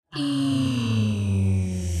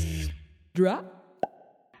drop.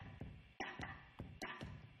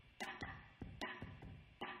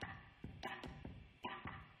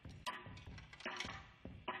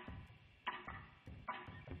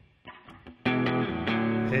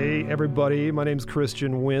 Hey everybody, my name's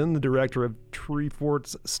Christian Wynn, the director of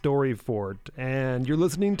Treefort's Story Fort, and you're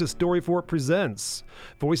listening to Story Fort Presents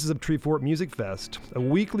Voices of Treefort Music Fest, a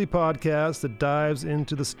weekly podcast that dives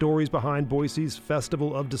into the stories behind Boise's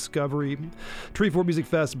Festival of Discovery. Treefort Music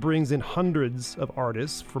Fest brings in hundreds of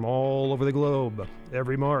artists from all over the globe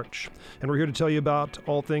every March, and we're here to tell you about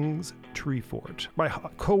all things Treefort. My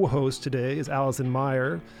co-host today is Allison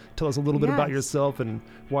Meyer. Tell us a little bit about yourself and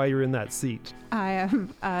why you're in that seat. I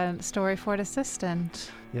am a Story Fort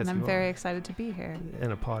assistant, Yes, and I'm you very are. excited to be here.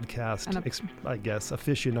 And a podcast, I guess,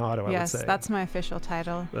 aficionado, I would Yes, say. that's my official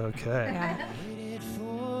title. Okay. Yeah. Waited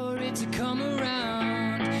for it to come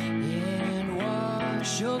around and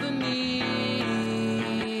wash over me.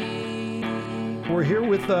 We're here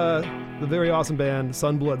with the very awesome band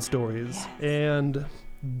Sunblood Stories, and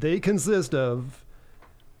they consist of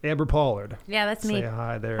Amber Pollard. Yeah, that's Say me.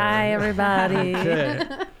 hi there. Hi, everybody. Okay.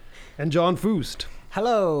 And John Foost,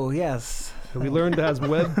 Hello, yes. who we learned has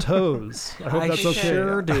webbed toes. I hope that's okay.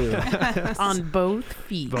 sure do. On both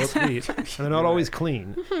feet. Both feet. And they're not always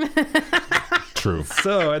clean. True.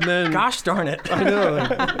 So, and then... Gosh darn it. I know.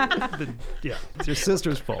 Yeah, it's your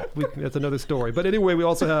sister's fault. That's another story. But anyway, we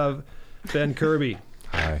also have Ben Kirby.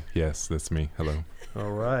 Hi. Yes, that's me. Hello.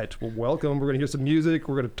 All right. Well, welcome. We're going to hear some music.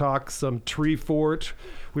 We're going to talk some Treefort.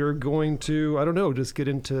 We're going to, I don't know, just get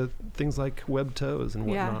into things like webbed toes and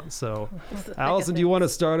whatnot. Yeah. So, Allison, do you want to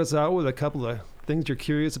start us out with a couple of things you're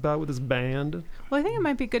curious about with this band? Well, I think it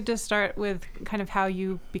might be good to start with kind of how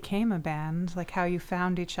you became a band, like how you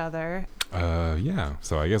found each other. Yeah.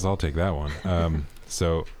 So I guess I'll take that one.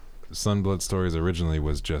 So Sunblood Stories originally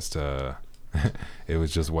was just, it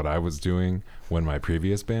was just what I was doing when my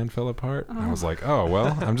previous band fell apart. And I was like, oh,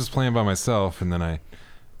 well, I'm just playing by myself. And then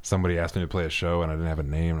somebody asked me to play a show and I didn't have a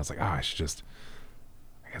name. And I was like, I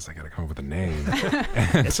guess I got to come up with a name.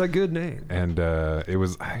 It's a good name. And I think it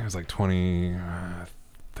was like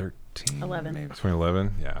 2013, 11. maybe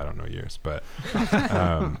 2011. Yeah, I don't know years, but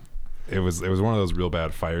it was one of those real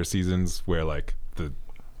bad fire seasons where like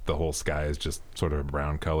the whole sky is just sort of a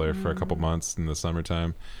brown color for a couple months in the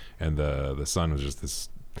summertime, and the sun was just this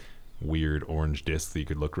weird orange disc that you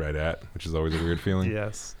could look right at, which is always a weird feeling.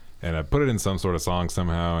 Yes. And I put it in some sort of song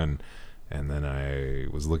somehow, and then I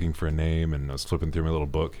was looking for a name, and I was flipping through my little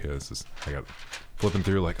book. I got flipping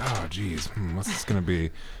through like, oh, geez, what's this going to be?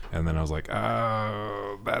 And then I was like,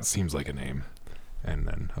 oh, that seems like a name. And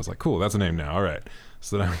then I was like, cool, that's a name now. All right.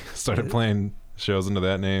 So then I started playing shows under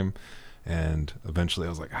that name, and eventually I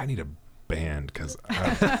was like, I need a band because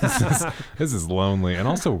this is lonely and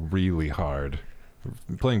also really hard.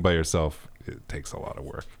 Playing by yourself, it takes a lot of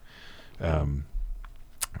work.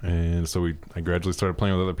 And so I gradually started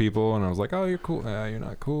playing with other people, and I was like, oh, you're cool. You're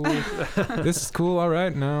not cool. This is cool. All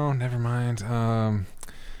right. No, never mind.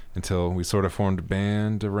 Until we sort of formed a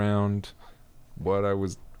band around what I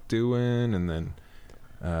was doing, and then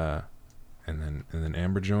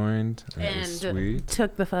Amber joined, and it was sweet.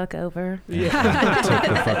 Took the fuck over. Yeah. Took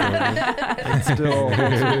the fuck over. Still.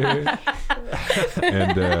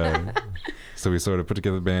 And so we sort of put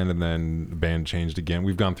together the band, and then the band changed again.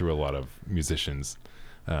 We've gone through a lot of musicians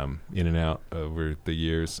in and out over the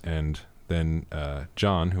years, and then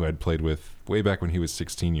John, who I'd played with way back when he was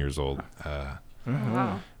 16 years old,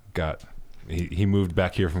 he moved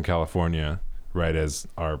back here from California right as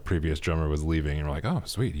our previous drummer was leaving, and we're like, oh,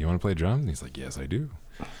 sweet, you want to play drums? And he's like, yes, I do.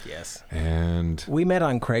 Yes. And We met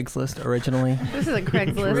on Craigslist originally. This is a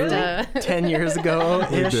Craigslist. 10 years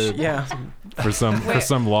ago-ish. did. Yeah. for some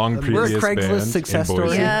long We're previous Craigslist band success in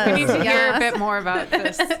Boise. story. We need to hear Yeah. a bit more about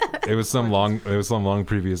this. It was some long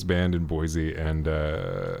previous band in Boise, and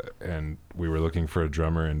we were looking for a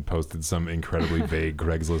drummer and posted some incredibly vague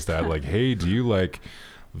Craigslist ad like, hey, do you like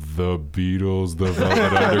the Beatles, the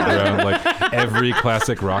Velvet Underground, like every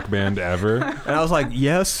classic rock band ever? And I was like,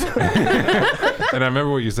 yes. And I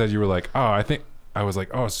remember what you said. You were like, I was like,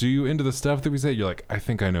 oh, so you into the stuff that we said? You're like, I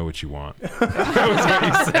think I know what you want. That was what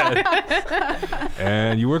you said.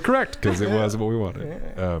 And you were correct, because it was what we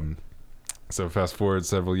wanted. So fast forward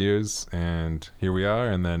several years, and here we are.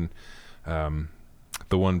 And then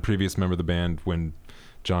the one previous member of the band, when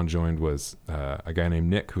John joined, was a guy named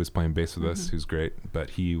Nick, who was playing bass with us, who's great. But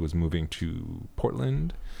he was moving to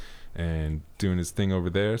Portland and doing his thing over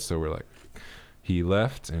there. So we're like, he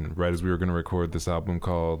left, and right as we were going to record this album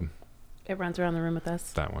called... It runs around the room with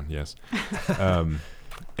us. That one, yes.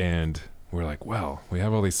 And we're like, well, we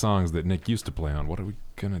have all these songs that Nick used to play on. What are we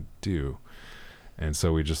going to do? And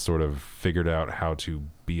so we just sort of figured out how to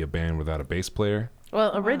be a band without a bass player.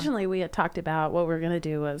 Well, originally we had talked about what we were going to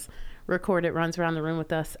do was record It Runs Around the Room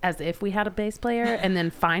with Us as if we had a bass player and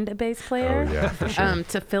then find a bass player Oh, yeah, for sure.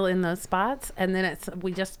 to fill in those spots. And then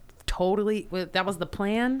we just totally, that was the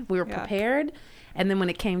plan. We were prepared. And then when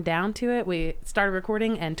it came down to it, we started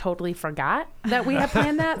recording and totally forgot that we had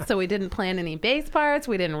planned that. So we didn't plan any bass parts.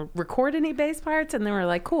 We didn't record any bass parts. And then we're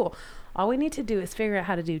like, cool. All we need to do is figure out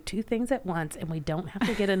how to do two things at once, and we don't have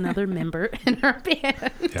to get another member in our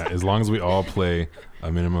band. Yeah, as long as we all play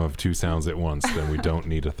a minimum of 2 sounds at once, then we don't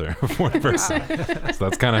need a fourth person. So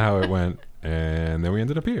that's kind of how it went. And then we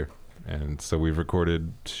ended up here. And so we've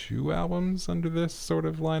recorded 2 albums under this sort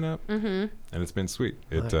of lineup. And it's been sweet.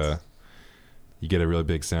 Nice. You get a really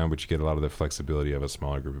big sound, but you get a lot of the flexibility of a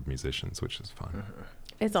smaller group of musicians, which is fun.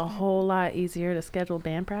 It's a whole lot easier to schedule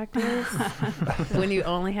band practice when you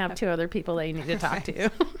only have 2 other people that you need to talk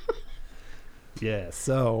to. Yeah,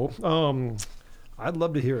 so I'd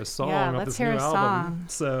love to hear a song Yeah, off let's this hear new a album. song.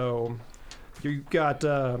 So you got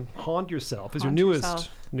Haunt Yourself is your Haunt newest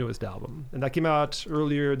Yourself. album, and that came out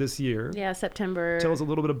earlier this year. Yeah, September. Tell us a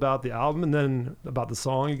little bit about the album and then about the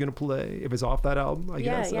song you're going to play, if it's off that album, I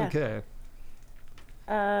guess. Yeah. Okay.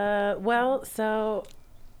 Well, so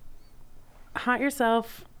Haunt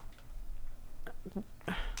Yourself.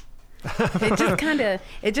 It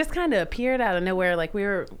just kind of appeared out of nowhere. Like we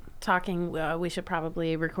were talking, we should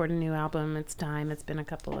probably record a new album. It's time. It's been a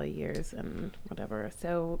couple of years and whatever.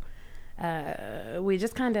 So we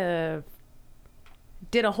just kind of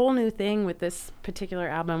did a whole new thing with this particular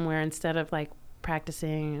album, where instead of like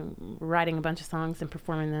practicing, writing a bunch of songs and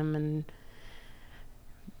performing them and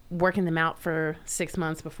working them out for 6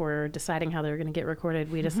 months before deciding how they were going to get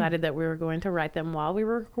recorded, we decided that we were going to write them while we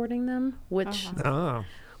were recording them, which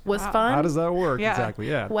was fun. How does that work Yeah. exactly?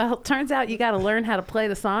 Yeah. Well, it turns out you got to learn how to play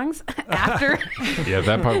the songs after Yeah,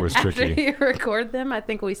 that part was after tricky. you record them. I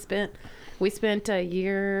think we spent a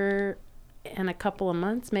year and a couple of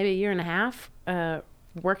months, maybe a year and a half,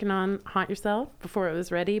 working on Haunt Yourself before it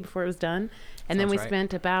was ready, before it was done. And then we Sounds right.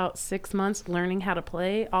 spent about 6 months learning how to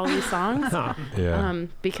play all these songs. Yeah.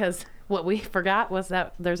 Because what we forgot was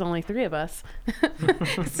that there's only 3 of us.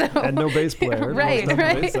 So, And no bass player. Right, Most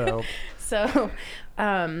definitely, right. So So,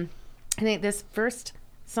 I think this first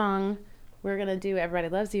song we're gonna do, "Everybody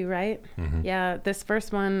Loves You," right? Mhm. Yeah, this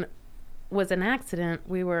first one was an accident.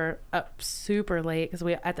 We were up super late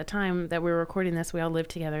because at the time that we were recording this, we all lived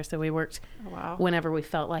together, so we worked Wow. whenever we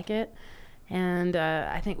felt like it. And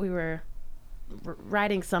I think we were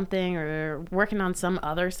writing something or working on some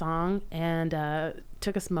other song, and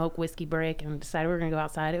took a smoke whiskey break and decided we were gonna go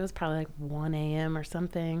outside. It was probably like 1 a.m. or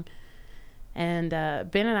something. And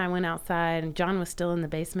Ben and I went outside, and John was still in the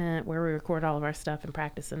basement where we record all of our stuff and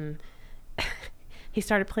practice. And he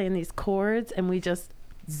started playing these chords, and we just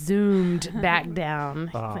zoomed back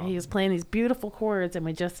down. Oh. He was playing these beautiful chords, and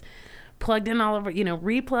we just plugged in all of our,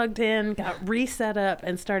 replugged in, got reset up,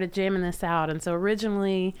 and started jamming this out. And so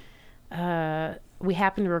originally, we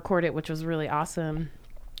happened to record it, which was really awesome,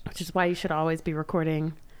 which is why you should always be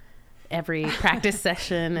recording every practice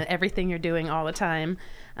session, everything you're doing all the time.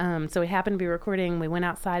 So we happened to be recording. We went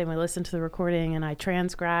outside and we listened to the recording, and I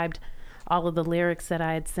transcribed all of the lyrics that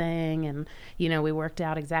I had sang, and we worked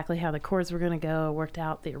out exactly how the chords were going to go, worked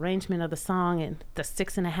out the arrangement of the song, and the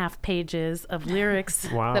 6.5 pages of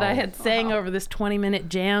lyrics Wow. that I had sang over this 20-minute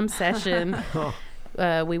jam session.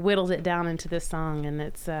 We whittled it down into this song, and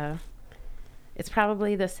it's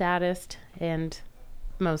probably the saddest and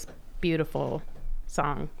most beautiful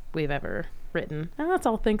song we've ever written. And that's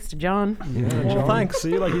all thanks to John. yeah, Well, John, thanks.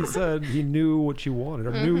 See, like he said, he knew what you wanted,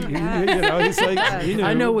 or knew, he's like, he knew.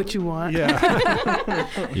 I know what you want.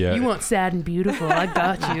 Yeah. Yeah. You want sad and beautiful. I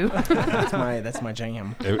got you. That's my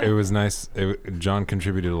jam. It was nice. John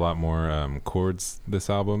contributed a lot more chords this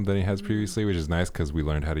album than he has previously, which is nice because we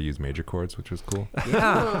learned how to use major chords, which was cool.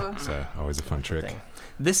 Yeah. So always a fun trick.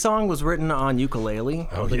 This song was written on ukulele,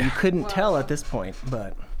 although yeah. you couldn't tell at this point,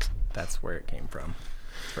 but that's where it came from.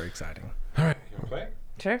 It's very exciting. All right, you want to play?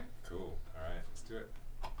 Sure. Cool. All right, let's do it.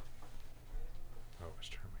 Oh, let's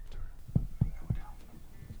turn my guitar.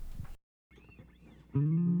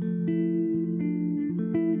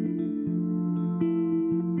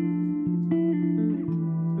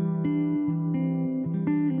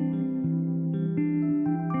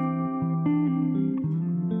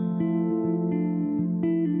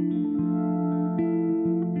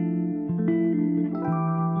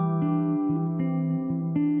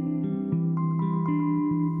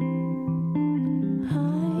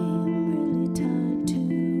 I'm really tired too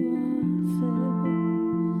often.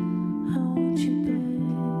 I want you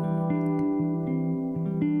back.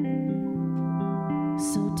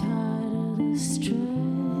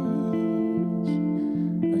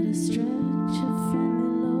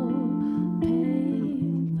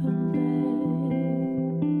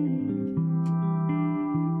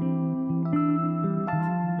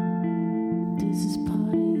 This is part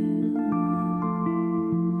of you.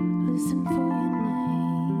 Listen for your name.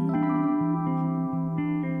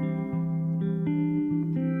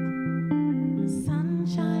 Sun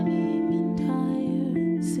shining in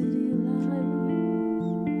tired city lights.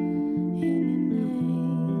 In your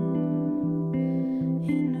name.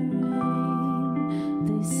 In the rain.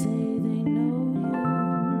 They say they know you.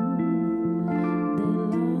 They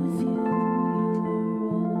love you. You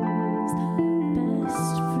were always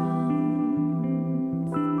best friends.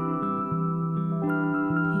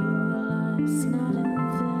 Your life's not in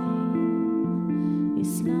vain.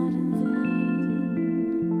 It's not in vain.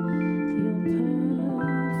 You're perfect.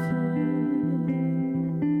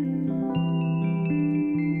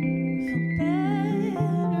 For better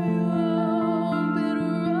or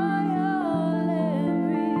royal,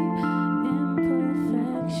 every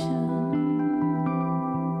imperfection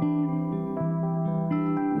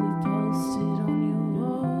we've posted on your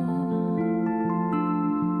wall.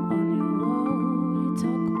 On your wall, you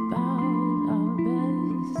talk about our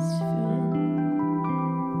best friend.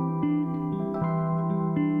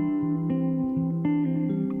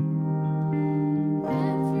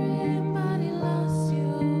 Everybody loves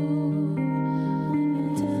you when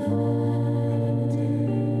you're dead.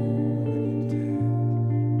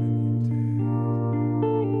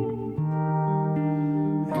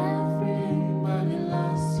 Everybody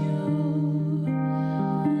loves you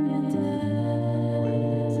when you're dead.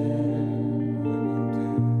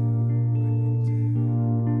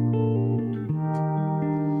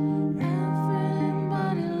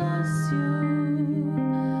 Everybody loves you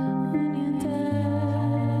when you're dead.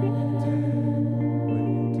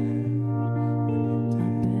 I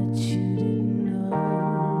bet you didn't know.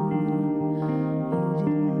 You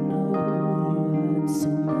didn't know you had so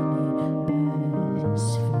many best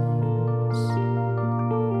friends.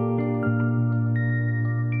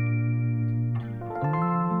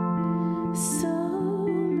 So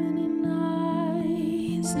many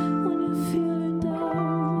nights when you feel down.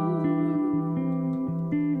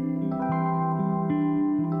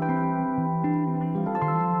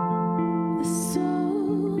 So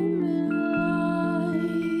many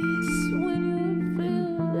nights when you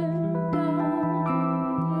feel down.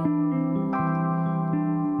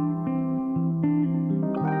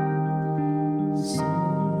 So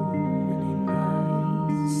many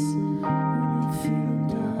nights when you feel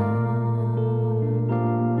down.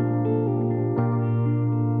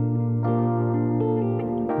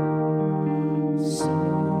 So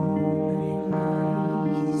many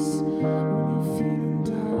nights when you feel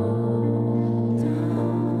down,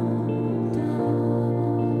 down,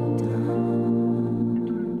 down.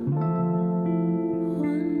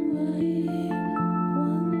 One way,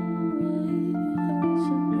 I wish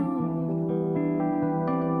I'd known.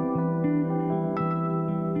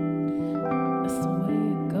 That's the way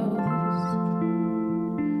it goes.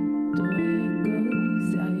 The way it goes,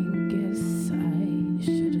 I guess I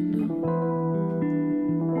should have known.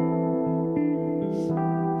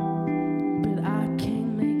 But I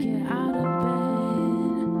can't make it out of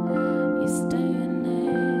bed. You're staying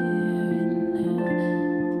there in the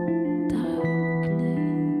darkness.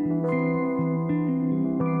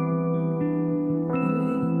 You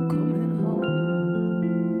ain't coming home.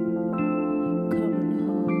 Coming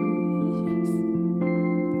home, yes.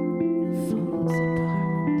 It falls apart.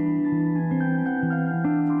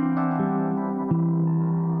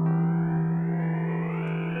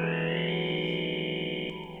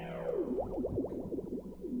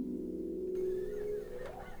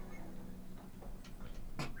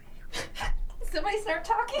 Somebody start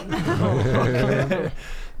talking.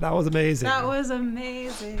 That was amazing. That was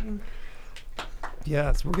amazing.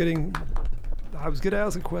 Yes, we're getting. I was going to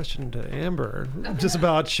ask a question to Amber, just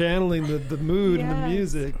about channeling the mood and the Yes.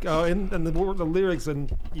 music, and the lyrics.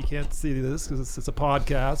 And you can't see this because it's a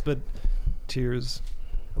podcast, but tears,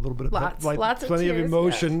 a little bit of Lots of plenty of tears,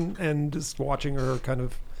 emotion, and just watching her kind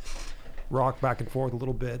of rock back and forth a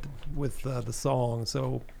little bit with the song.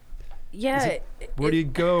 So Yeah. where do you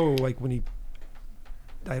go, like when you?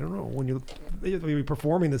 I don't know, when you're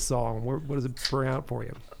performing this song, what does it bring out for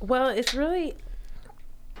you? Well, it's really,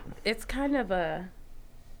 it's kind of a.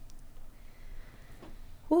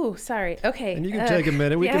 Ooh, sorry. Okay. And you can take a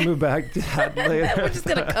minute. We can move back to that later. We're just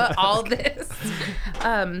gonna cut all this.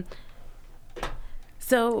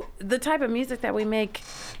 So the type of music that we make,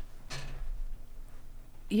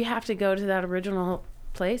 you have to go to that original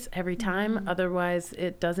place every time. Otherwise,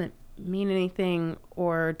 it doesn't mean anything,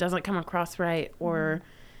 or doesn't come across right, or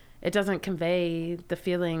it doesn't convey the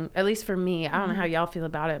feeling. At least for me, I don't know how y'all feel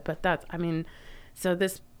about it, but that's. I mean, so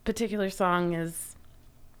this particular song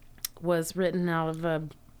was written out of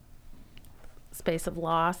space of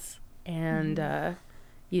loss and,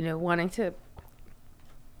 wanting to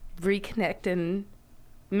reconnect and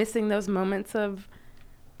missing those moments of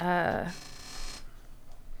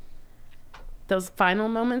those final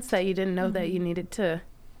moments that you didn't know that you needed to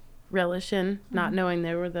relish in, not knowing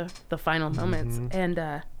they were the final moments. And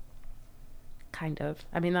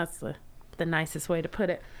that's the nicest way to put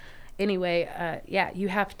it. Anyway, you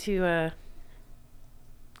have to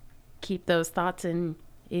keep those thoughts in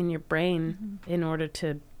your brain in order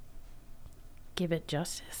to give it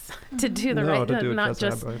justice, to do the right thing, not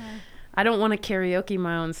just. I don't want to karaoke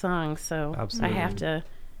my own songs, so Absolutely.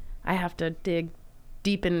 I have to dig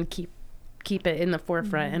deep and keep it in the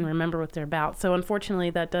forefront and remember what they're about. So unfortunately,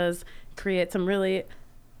 that does create some really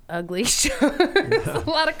ugly shows. A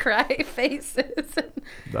lot of cry faces.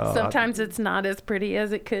 Sometimes it's not as pretty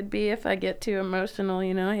as it could be if I get too emotional.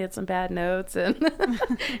 I hit some bad notes,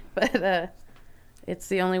 but it's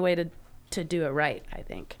the only way to do it right, I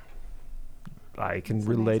think. I can That's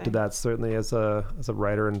relate to amazing. that certainly as a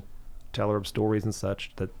writer and teller of stories and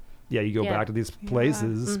such. That you go back to these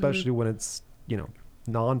places, especially when it's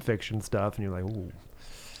nonfiction stuff, and you're like, ooh.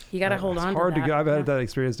 You got to hold on. It's hard to to that. go. I've had that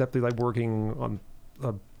experience definitely, like working on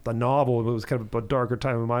a novel. It was kind of a darker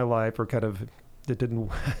time in my life, or kind of it didn't.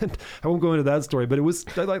 I won't go into that story, but it was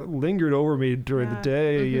that like lingered over me during the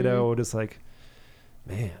day. Just like,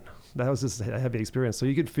 man, that was just a heavy experience. So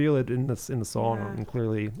you could feel it in the song and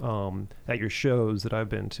clearly at your shows that I've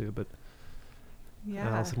been to. But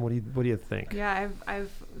Allison, what do you think? Yeah,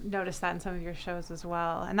 I've noticed that in some of your shows as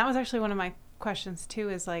well. And that was actually one of my questions too,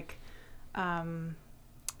 is like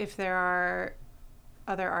if there are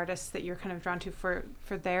other artists that you're kind of drawn to for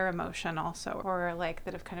their emotion also, or like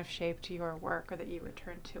that have kind of shaped your work or that you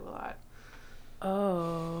return to a lot.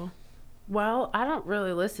 Oh, well, I don't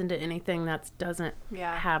really listen to anything that doesn't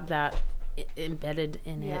have that embedded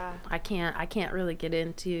in it. I can't really get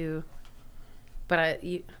into, but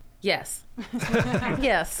yes.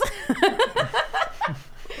 Yes.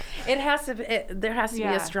 It has to. There has to be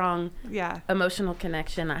a strong emotional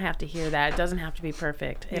connection. I have to hear that. It doesn't have to be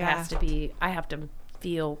perfect. It has to be. I have to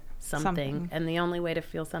feel something, and the only way to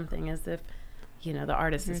feel something is if, the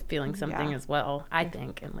artist is feeling something as well. I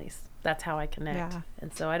think, at least, that's how I connect. Yeah.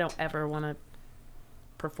 And so I don't ever want to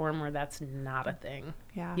perform where that's not a thing.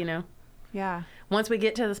 Yeah. Yeah. Once we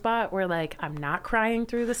get to the spot where like I'm not crying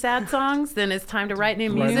through the sad songs, then it's time to write new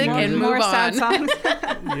music and move on. Sad songs.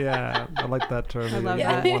 Yeah, I like that term. I love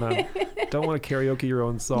you that. Don't want to karaoke your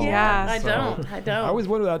own song. Yeah, I don't. I always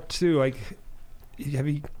wonder that too. Like, have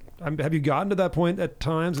you gotten to that point at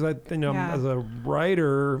times? As a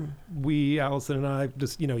writer, Allison and I,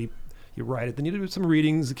 just you write it, then you do some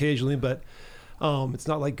readings occasionally, but it's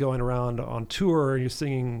not like going around on tour and you're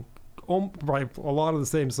singing probably a lot of the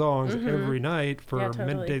same songs every night for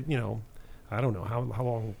totally. I don't know how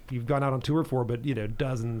long you've gone out on tour for, but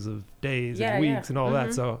dozens of days and weeks and all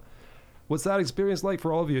that. So what's that experience like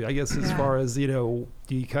for all of you? I guess as far as, do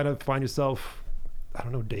you kind of find yourself, I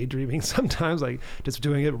don't know, daydreaming sometimes, like just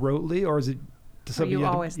doing it rotely, or is it something you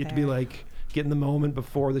have to be like get in the moment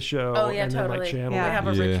before the show and then like channel We have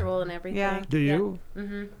a ritual and everything. Yeah. Do you? Yeah.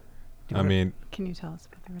 Mm-hmm. I mean, Can you tell us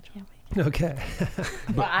about the ritual? Okay.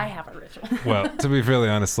 Well, I have a ritual. well, to be fairly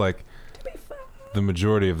honest, like the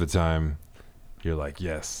majority of the time, you're like,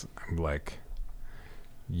 yes, I'm like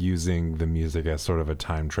using the music as sort of a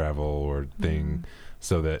time travel or thing,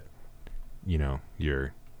 so that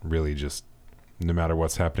you're really just, no matter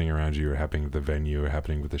what's happening around you or happening at the venue or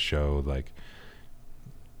happening with the show, like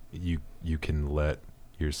you can let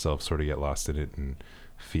yourself sort of get lost in it and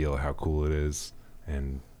feel how cool it is,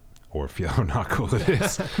 or feel how not cool it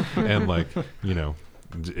is. And like,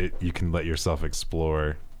 you can let yourself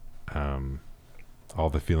explore all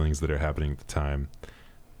the feelings that are happening at the time.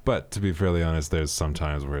 But to be fairly honest, there's some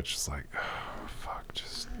times where it's just like, oh, fuck,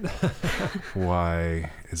 just why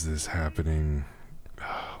is this happening?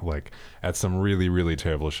 Like at some really, really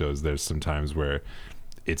terrible shows, there's some times where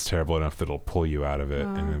it's terrible enough that it'll pull you out of it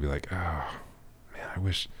and it'll be like, oh man, I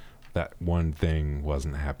wish that one thing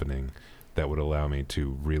wasn't happening that would allow me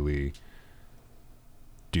to really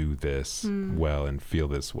do this well and feel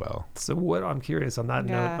this well. So what, I'm curious on that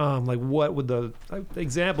note, like what would the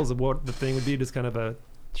examples of what the thing would be? Just kind of a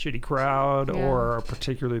shitty crowd or a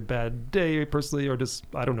particularly bad day personally, or just,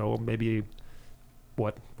 I don't know, maybe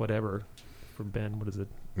whatever for Ben, what does it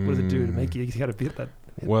do to make you gotta be at that?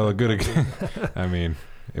 Well, a good, I mean,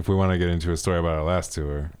 if we want to get into a story about our last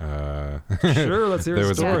tour, sure, let's hear there a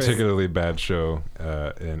was story. a particularly bad show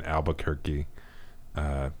in Albuquerque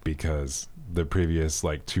because the previous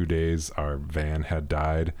 2 days our van had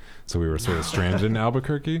died, so we were sort of stranded in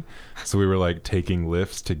Albuquerque. So we were taking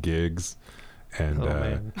lifts to gigs, and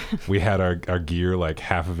man. we had our gear, like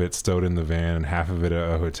half of it stowed in the van and half of it at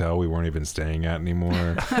a hotel we weren't even staying at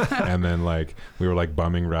anymore. And then like we were like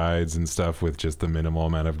bumming rides and stuff with just the minimal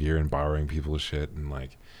amount of gear and borrowing people's shit, and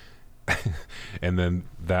like and then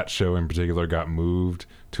that show in particular got moved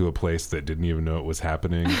to a place that didn't even know it was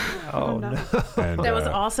happening. Oh no. And That was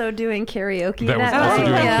also doing karaoke. that was that also night.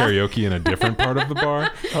 doing Yeah. karaoke in a different part of the bar.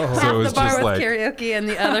 Oh. So Half it was the bar just was like karaoke and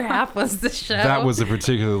the other half was the show. that was a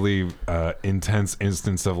particularly intense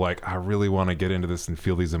instance of like, I really want to get into this and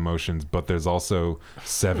feel these emotions, but there's also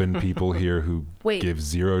 7 people here who Wait. give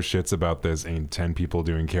 0 shits about this, and 10 people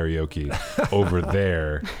doing karaoke over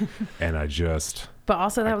there, and I just But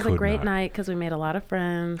also I that was a could great not. night because we made a lot of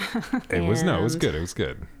friends. it was And good. It was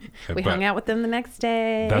good. We But hung out with them the next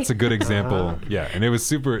day. That's a good example. Yeah, and it was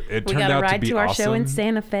super. It we turned got a out to ride be to our awesome. show in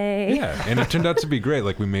Santa Fe. Yeah, and it turned out to be great.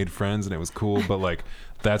 Like we made friends and it was cool. But like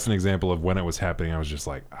that's an example of when it was happening. I was just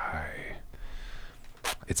like,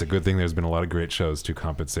 it's a good thing there's been a lot of great shows to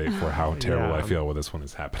compensate for how terrible I Yeah. feel when this one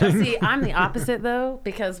is But happening. see, I'm the opposite though,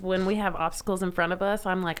 because when we have obstacles in front of us,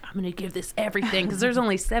 I'm like, I'm going to give this everything because there's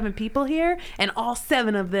only 7 people here and all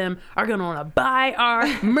 7 of them are going to want to buy our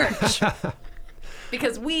merch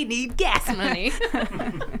because we need gas money.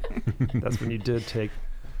 That's when you did take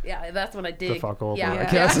Yeah, that's when I did. the fuck over. Yeah, I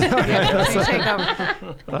Yeah. guess. Yeah. Take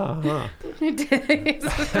over. Uh-huh. I did.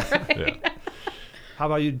 Right. Yeah. How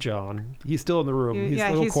about you, John? He's still in the room. He's Yeah,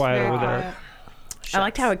 a little quiet very over there. quiet. I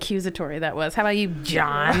liked how accusatory that was. How about you,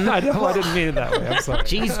 John? I know. I didn't mean it that way. I'm sorry.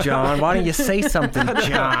 Jeez, John, why don't you say something,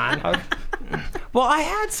 John? Well, I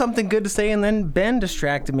had something good to say, and then Ben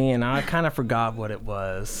distracted me, and I kind of forgot what it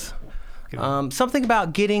was. Something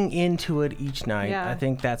about getting into it each night. Yeah. I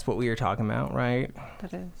think that's what we were talking about, right?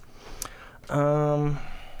 That is.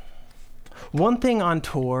 One thing on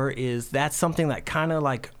tour is that's something that kind of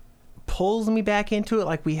like pulls me back into it.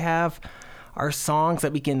 Like we have our songs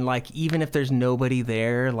that we can like, even if there's nobody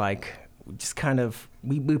there, like we just kind of,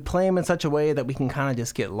 we play them in such a way that we can kind of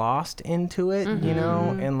just get lost into it, you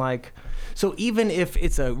know? And like, so even if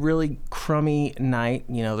it's a really crummy night,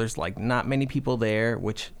 you know, there's like not many people there,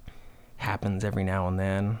 which happens every now and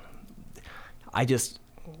then.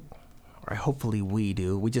 Or hopefully we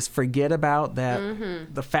do. We just forget about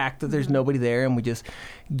that, the fact that there's nobody there, and we just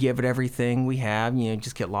give it everything we have. You know,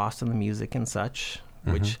 just get lost in the music and such,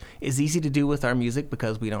 which is easy to do with our music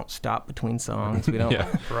because we don't stop between songs. We don't.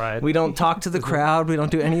 Yeah. Right. We don't talk to the crowd. We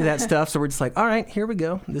don't do any of that stuff. So we're just like, all right, here we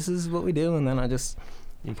go. This is what we do, and then I just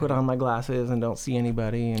put on my glasses and don't see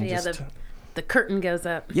anybody, and Yeah, just. the curtain goes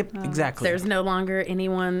up. Yep, exactly. There's no longer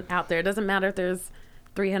anyone out there. It doesn't matter if there's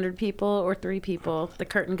 300 people or 3 people. The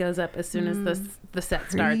curtain goes up as soon as the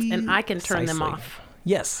set starts, and I can turn them Precisely. off.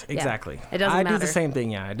 Yes, exactly. It doesn't I do matter. the same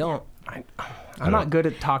thing. Yeah, I'm not good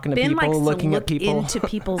at talking to Ben people, likes looking to at look people. into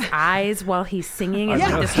people's eyes while he's singing. in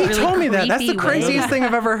Yeah, like this he really told me that. That's the creepy craziest way. thing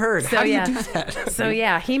I've ever heard. So How do yeah. you do that? So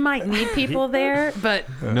yeah, he might need people there, but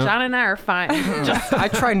No. John and I are fine. Just, I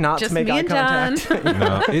try not just to make me eye and John. contact.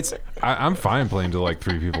 No, it's I'm fine playing to like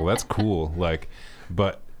 3 people. That's cool. Like,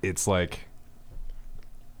 but it's like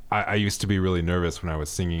I used to be really nervous when I was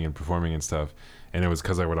singing and performing and stuff, and it was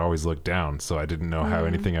because I would always look down, so I didn't know how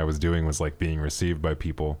anything I was doing was like being received by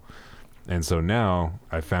people. And so now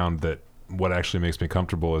I found that what actually makes me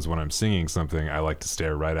comfortable is when I'm singing something, I like to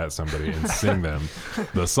stare right at somebody and sing them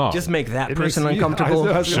the song. Just make that It person makes you- uncomfortable.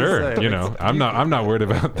 I was gonna Sure, say, you know, I'm not worried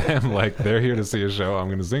about them. Like they're here to see a show, I'm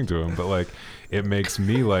going to sing to them. But like, it makes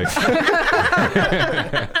me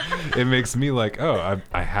like, oh,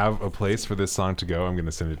 I have a place for this song to go. I'm going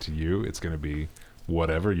to send it to you. It's going to be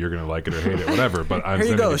whatever. You're going to like it or hate it, whatever. But I'm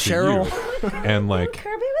Here you sending go, it to Cheryl. you. And like,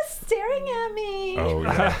 Kirby was staring at me. oh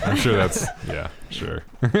yeah, I'm sure that's sure.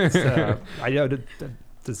 I know.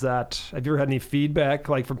 Does that? Have you ever had any feedback,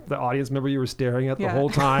 like from the audience member you were staring at the Yeah. whole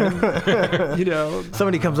time? You know.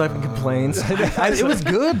 Somebody comes up and complains. It was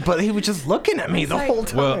good, but he was just looking at me the whole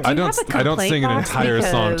time. Well, I you have don't a I don't sing an complaint box? entire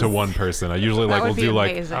song to Because- one person. I usually That like would will be do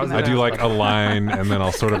like amazing. was I do gonna like ask a line and then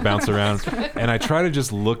I'll sort of bounce around, and I try to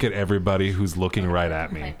just look at everybody who's looking right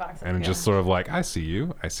at me Complaint box, and just sort of like, I see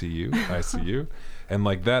you, I see you, I see you, and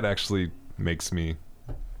like that actually makes me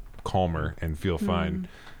calmer and feel fine.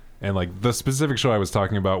 And like the specific show I was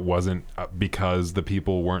talking about wasn't because the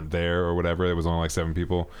people weren't there or whatever. It was only like 7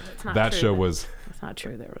 people. That's not That true. show was. That's not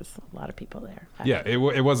true. There was a lot of people there. Yeah, it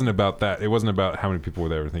wasn't about that. It wasn't about how many people were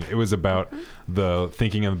there. Everything. It was about the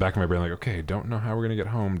thinking in the back of my brain, like, okay, don't know how we're gonna get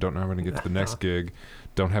home. Don't know how we're gonna get to the next gig.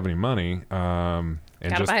 Don't have any money. And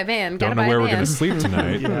Gotta just buy a van. don't Gotta know buy where a we're gonna van. sleep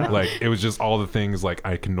tonight. Yeah. Like it was just all the things like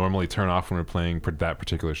I can normally turn off when we're playing that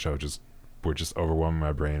particular show. Just were just overwhelming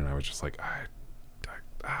my brain, and I was just like,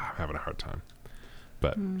 I'm having a hard time.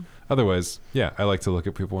 But otherwise, yeah, I like to look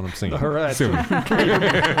at people when I'm singing. All right. Soon.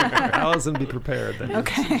 Allison, be prepared. Then.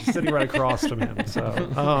 Okay. She's sitting right across from him. So,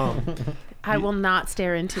 I will not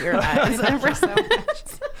stare into your eyes.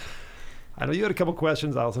 I know you had a couple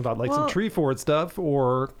questions, Allison, about like some Well- Tree Fort stuff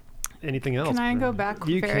or anything else. Can I go back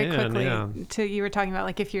You very can, quickly yeah. to you were talking about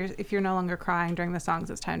like if you're no longer crying during the songs,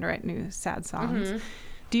 it's time to write new sad songs.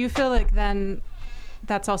 Do you feel like then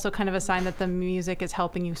that's also kind of a sign that the music is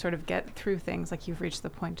helping you sort of get through things, like you've reached the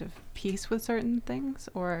point of peace with certain things,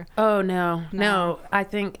 or Oh no. No. I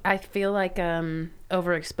feel like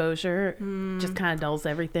overexposure just kind of dulls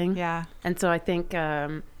everything. yeah, And so I think,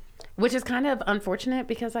 which is kind of unfortunate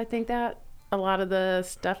because I think that a lot of the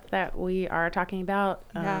stuff that we are talking about,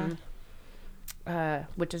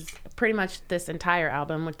 which is pretty much this entire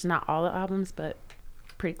album, which is not all the albums, but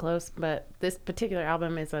pretty close. But this particular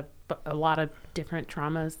album is a lot of different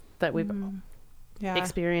traumas that we've yeah,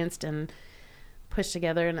 experienced and pushed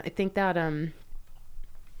together. And I think that,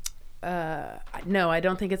 no, I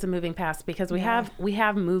don't think it's a moving past because we Yeah.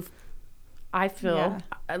 have moved. I feel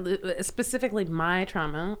Yeah. specifically my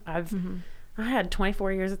trauma. I had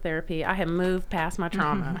 24 years of therapy. I have moved past my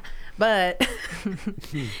trauma, but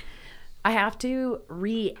I have to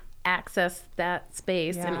re-access that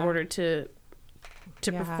space in Yeah. order to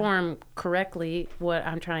Yeah. perform correctly what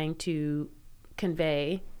I'm trying to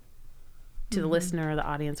convey to the listener or the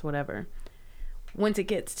audience, whatever. Once it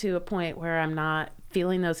gets to a point where I'm not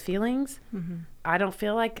feeling those feelings, I don't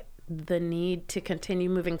feel like the need to continue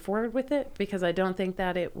moving forward with it because I don't think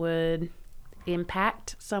that it would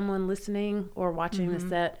impact someone listening or watching the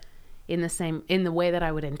set in the way that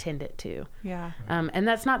I would intend it to. yeah, And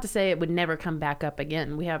that's not to say it would never come back up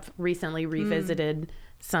again. We have recently revisited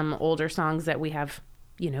some older songs that we have,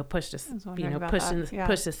 pushed was wondering about that. Yeah.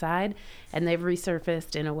 pushed aside, and they've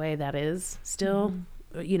resurfaced in a way that is still,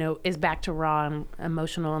 is back to raw and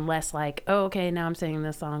emotional and less like, oh, okay, now I'm singing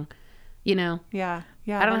this song. yeah, I don't know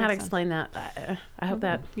that how to makes sense. explain that. I hope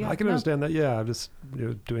that. Yeah, I can no. understand that. Yeah, I'm just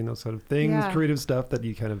doing those sort of things, Yeah. creative stuff that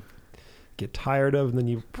you kind of get tired of, and then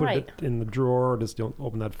you put Right. it in the drawer, or just don't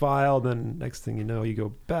open that file. Then next thing you know, you go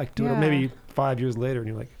back to it, or Yeah. maybe 5 years later, and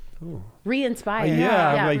you're like, oh, Re-inspired.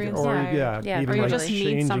 yeah, like, or re-inspired. yeah, Yeah, even Or you like just changing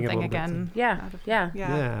need it a something little bit. again. Yeah, out of- yeah.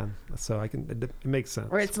 Yeah. So I can. It makes sense.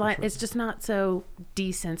 Or it's for like sure. it's just not so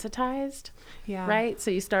desensitized, yeah, right? So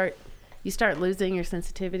you start losing your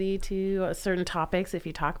sensitivity to certain topics if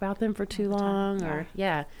you talk about them for too long, or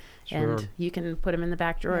Sure. and you can put them in the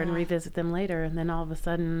back drawer and Yeah. revisit them later, and then all of a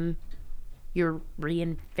sudden you're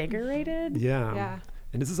reinvigorated. Yeah. yeah.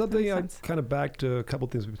 And this is something Makes I sense. kind of back to a couple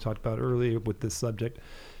of things we've talked about earlier with this subject.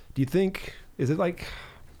 Do you think, is it like,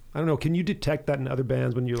 I don't know, can you detect that in other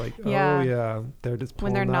bands when you're like, Yeah. oh yeah, they're just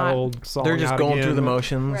When pulling they're that not- old song They're just out going again? through the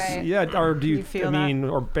motions. Right. Yeah, or do you, You feel I that? mean,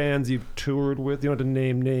 or bands you've toured with, you don't have to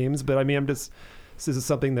name names, but I mean, is this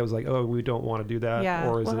something that was like, oh, we don't want to do that? Yeah.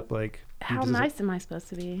 Or is Well, it like, How nice am I supposed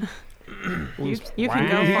to be? You can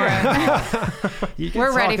go for it. you can We're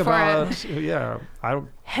talk ready for about, Yeah, I don't,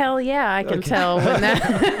 Hell yeah, I can Okay. tell when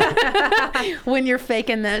that when you're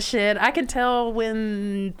faking that shit. I can tell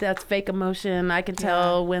when that's fake emotion. I can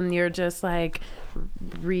tell when you're just like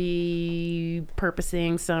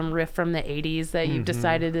repurposing some riff from the 80s that you've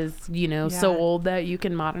decided is, so Yeah. old that you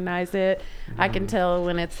can modernize it. I can tell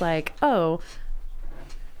when it's like, oh,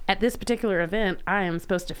 at this particular event, I am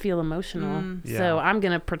supposed to feel emotional. Yeah. So I'm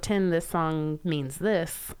going to pretend this song means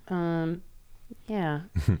this. Yeah.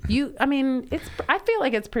 I feel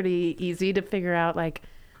like it's pretty easy to figure out like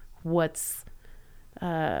what's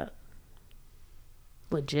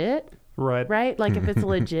legit, right. right? Like if it's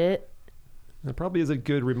legit. It probably is a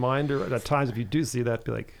good reminder at times if you do see that,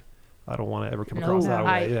 be like, I don't want to ever come across that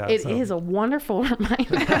way. Yeah, It is a wonderful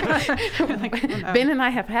reminder. Ben and I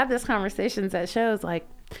have had this conversations at shows like,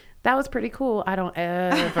 that was pretty cool. I don't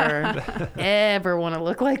ever want to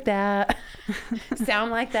look like that,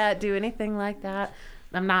 sound like that, do anything like that.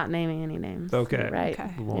 I'm not naming any names. Okay. You're right.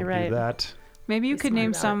 Okay. We won't You're right. do that. Maybe you Be could smart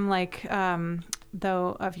name about it. some like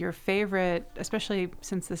though of your favorite, especially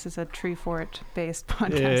since this is a Tree Fort based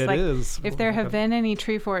podcast. It like is. if there have been any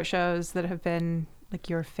Tree Fort shows that have been like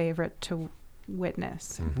your favorite to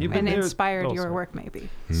witness You've been and there- inspired oh, your sorry. work, maybe.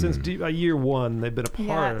 Since year one, they've been a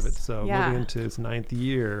part of it. Yes. So Yeah. moving into its 9th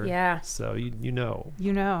year. Yeah. So you know.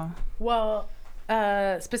 You know. Well,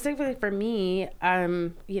 specifically for me,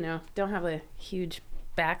 don't have a huge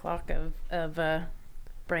backlog of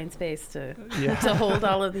brain space to Yeah. to hold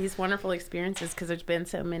all of these wonderful experiences because there's been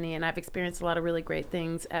so many, and I've experienced a lot of really great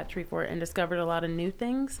things at Tree Fort and discovered a lot of new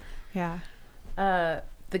things. Yeah. The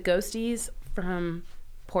Ghosties from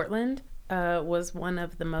Portland was one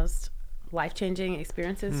of the most life-changing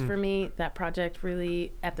experiences for me. That project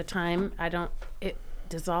really, at the time, it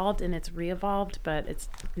dissolved and it's re-evolved, but it's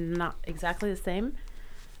not exactly the same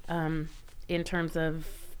in terms of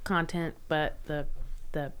content. But the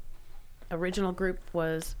original group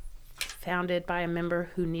was founded by a member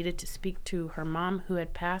who needed to speak to her mom who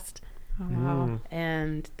had passed. Oh, wow.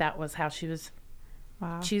 And that was how she was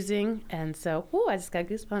Wow. choosing. And so, I just got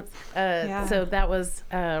goosebumps. Yeah. So that was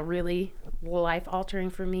really life-altering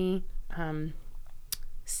for me.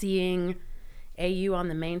 Seeing AU on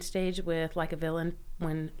the main stage with Like a Villain,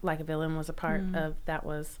 when Like a Villain was a part of that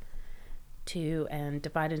was too, and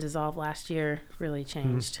Divide and Dissolve last year really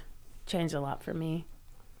changed a lot for me.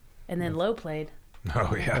 And then Low played.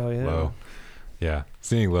 Oh yeah. Oh, yeah. Low. Yeah.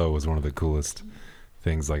 Seeing Low was one of the coolest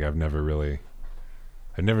things. Like I've never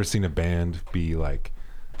seen a band be like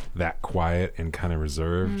that quiet and kind of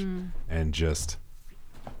reserved and just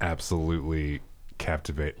absolutely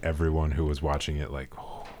captivate everyone who was watching it. Like,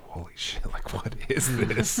 oh, holy shit, like what is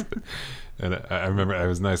this? And I remember it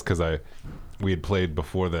was nice because we had played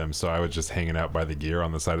before them, so I was just hanging out by the gear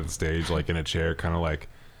on the side of the stage, like in a chair, kind of like,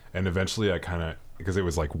 and eventually I kind of, because it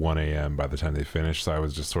was like 1 a.m. by the time they finished, so I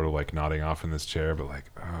was just sort of like nodding off in this chair, but like,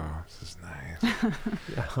 oh, this is nice.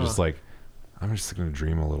 Just like, I'm just going to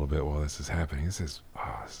dream a little bit while this is happening. This is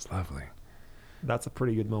lovely. That's a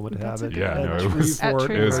pretty good moment to have it. Yeah, at no, it was Treefort, It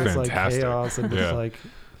where was it's like fantastic. chaos and just like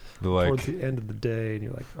towards the end of the day, and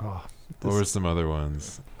you're like, oh. What were some other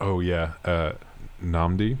ones? Oh yeah,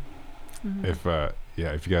 Namdi. If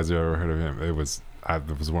you guys have ever heard of him, it was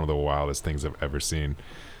one of the wildest things I've ever seen.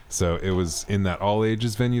 So it was in that all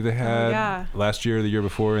ages venue they had last year or the year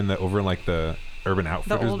before, over in like the Urban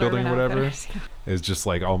Outfitters building or whatever. It's just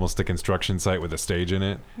like almost a construction site with a stage in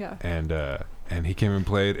it. Yeah. And he came and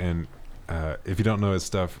played, and if you don't know his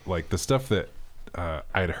stuff, like the stuff that I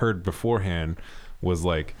had heard beforehand was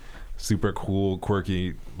like super cool,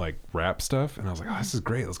 quirky, like rap stuff, and I was like, oh, this is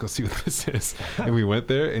great, let's go see what this is. And we went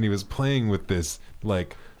there, and he was playing with this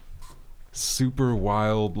like super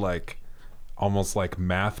wild, like almost like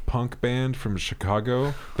math punk band from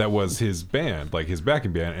Chicago that was his band, like his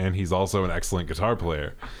backing band, and he's also an excellent guitar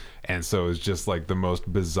player. And so it's just like the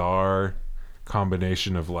most bizarre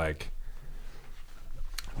combination of like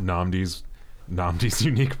Namdi's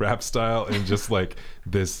unique rap style and just like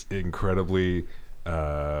this incredibly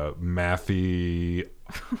mathy,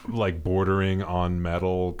 like bordering on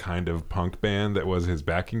metal kind of punk band that was his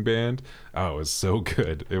backing band. Oh, it was so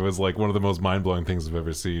good. It was like one of the most mind-blowing things I've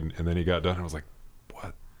ever seen. And then he got done, and I was like,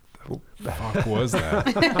 what the fuck was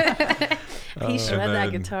that? He shred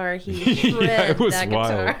that guitar. He shred it was that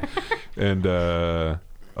wild. guitar. And and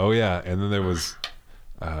then there was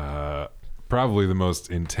probably the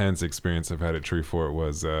most intense experience I've had at Treefort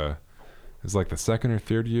was it was like the second or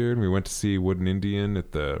third year, and we went to see Wooden Indian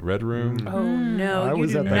at the Red Room. Oh no, I you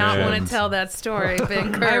was do at that not show. want to tell that story,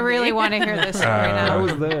 Ben Kirby. I really want to hear this story I now.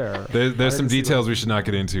 was there. There's some details we should not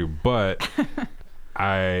get into, but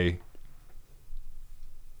I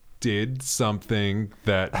did something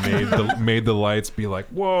that made the lights be like,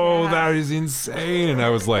 whoa, that is insane. And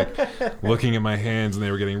I was like looking at my hands, and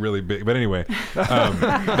they were getting really big. But anyway,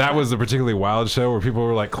 that was a particularly wild show where people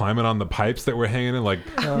were like climbing on the pipes that were hanging in, like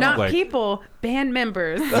Not like, people, band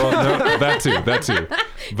members. well, no, that too.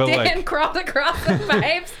 But Dan like, crawled across the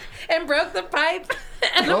pipes and broke the pipe,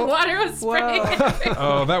 and the water was spraying.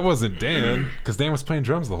 oh, that wasn't Dan, because Dan was playing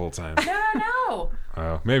drums the whole time. No.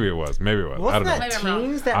 Oh, maybe it was. I don't Wasn't know. that Maybe I'm wrong.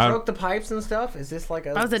 Teens that I'm- broke the pipes and stuff? Is this like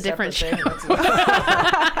a That was a different separate thing?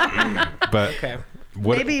 But Okay.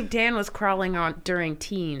 what, Maybe Dan was crawling on during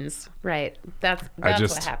Teens, right? That's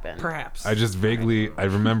what happened. Perhaps. I just vaguely I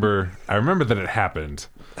remember that it happened,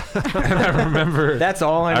 and I remember That's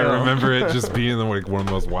all I know. I remember it just being like one of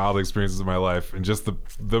the most wild experiences of my life, and just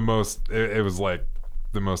the most it was like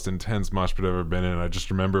the most intense mosh pit I've ever been in. I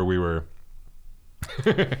just remember we were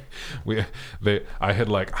I had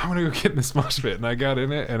like, I'm gonna go get in this mosh pit, and I got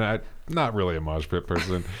in it, and I not really a mosh pit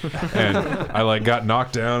person, and I like got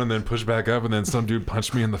knocked down and then pushed back up, and then some dude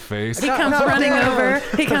punched me in the face. He comes running over.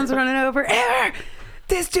 Eric,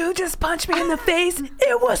 this dude just punched me in the face.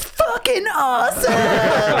 It was fucking awesome.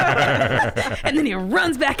 And then he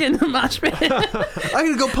runs back into the mosh pit. I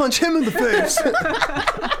gotta go punch him in the face.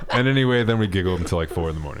 And anyway, then we giggled until like 4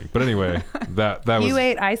 a.m. But anyway, that was You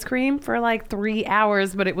ate ice cream for like 3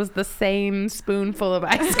 hours, but it was the same spoonful of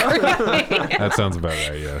ice cream. that sounds about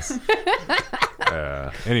right. Yes.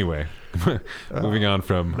 Anyway, moving on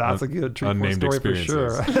from That's a good Treefort unnamed story for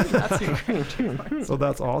experiences. sure. So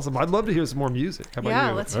that's awesome. I'd love to hear some more music. How about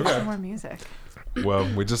you? Let's hear some more music. Well,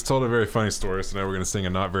 we just told a very funny story, so now we're going to sing a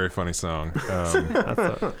not very funny song.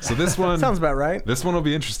 So this one Sounds about right. This one will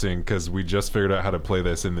be interesting because we just figured out how to play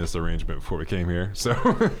this in this arrangement before we came here. So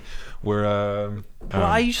we're Well,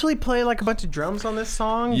 I usually play like a bunch of drums on this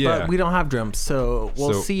song, Yeah. but we don't have drums, so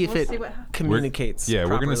we'll So- see if We'll it see what happens. communicates. we're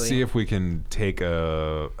going to properly. see if we can take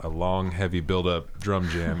a long, heavy build-up drum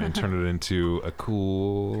jam and turn it into a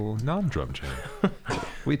cool non-drum jam.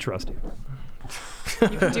 We trust you.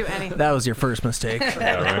 You can do anything. That was your first mistake.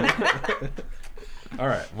 Yeah, right? All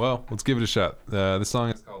right. Well, let's give it a shot. This song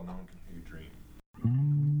is called "No One Can Hear You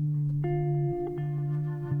Dream."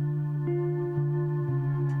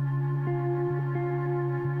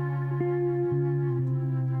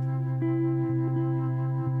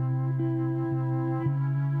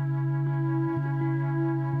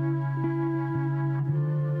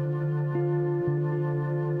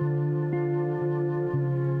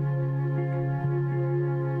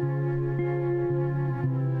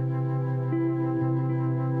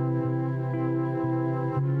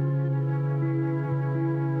 Thank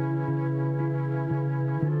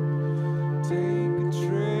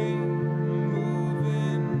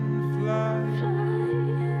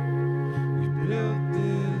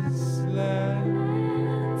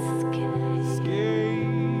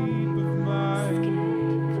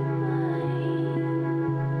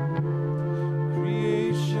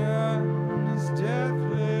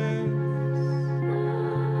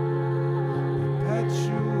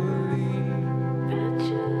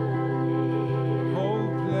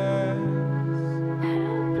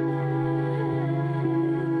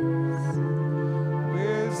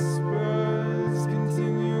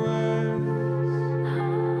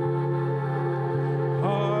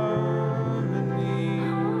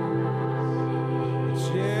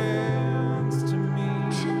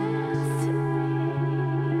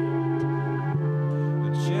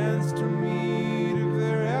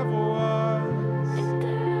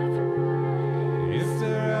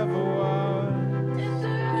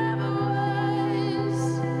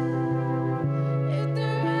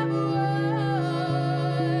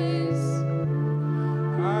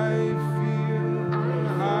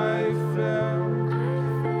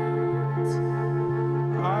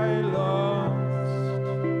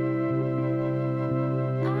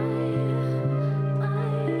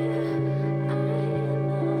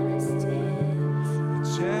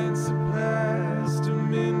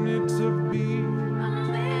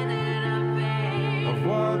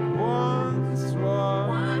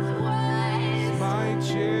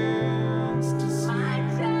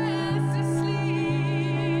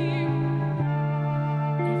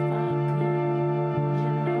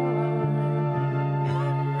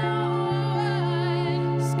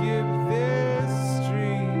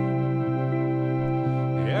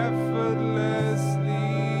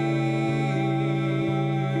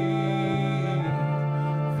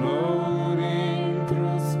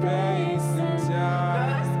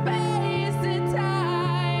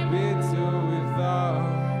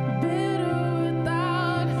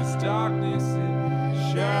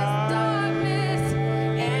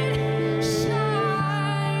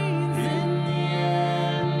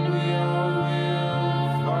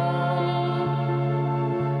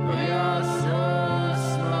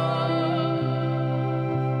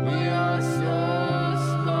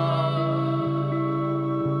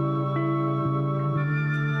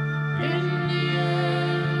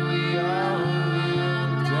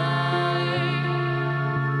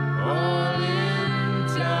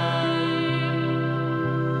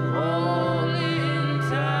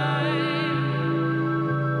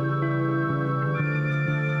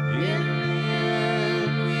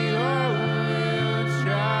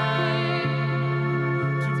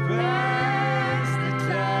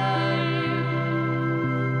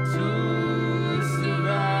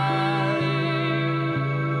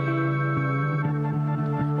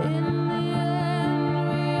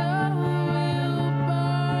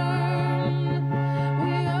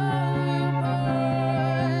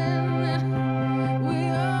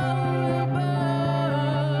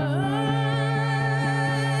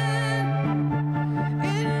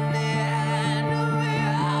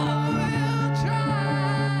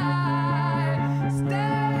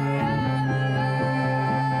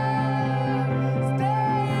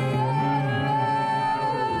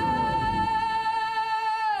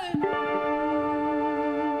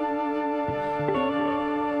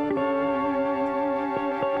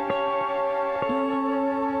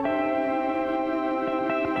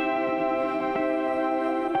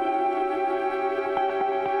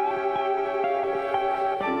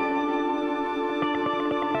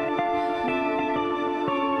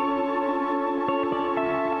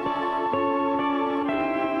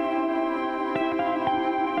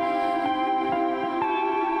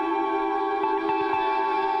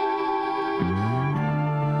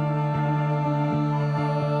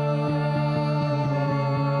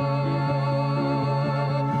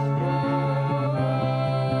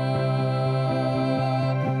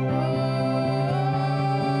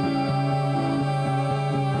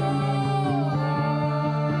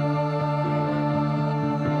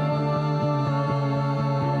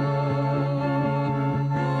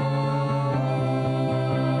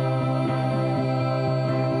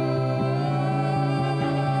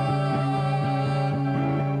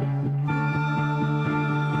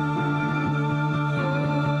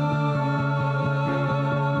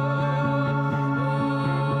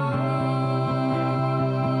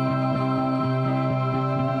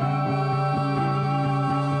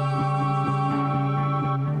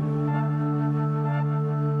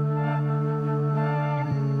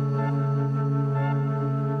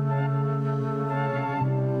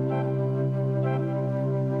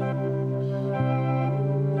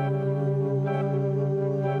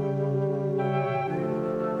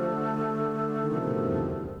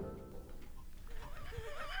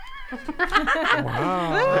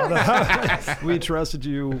Wow. We trusted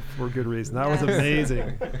you for good reason. That was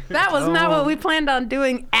amazing. That was not what we planned on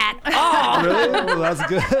doing at all. Really? Well, that's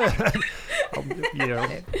good.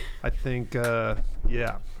 I think,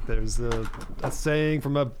 there's a saying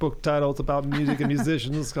from a book title. It's about music and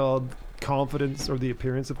musicians called confidence or the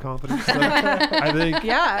appearance of confidence. So I think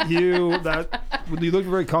you look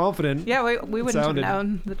very confident. Yeah, we wouldn't have Sounded-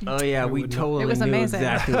 known. Oh yeah, we totally It was knew amazing.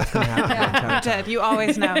 exactly what's gonna happen. the You entire time. did. You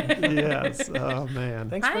always know. Yes. Oh man.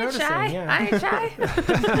 Thanks for I ain't noticing. shy. Yeah. I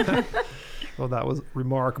ain't shy. Well, that was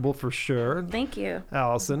remarkable for sure. Thank you.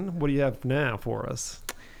 Allison, what do you have now for us?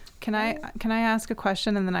 Can I ask a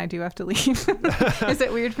question and then I do have to leave? Is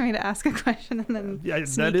it weird for me to ask a question and then Yeah,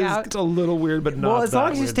 sneak that is out? it's a little weird, but not Well, as long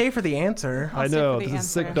that as you weird. stay for the answer. I stay know for the there's a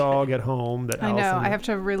sick answer. dog at home that I know. Allison. I have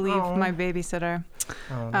to relieve Aw. my babysitter.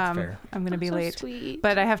 Oh, that's fair. I'm going to be So late. sweet.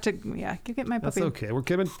 But I have to, get my That's puppy. okay. We're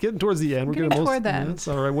getting towards the end. We're Getting getting toward the end. That's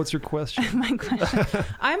all right. What's your question? My question.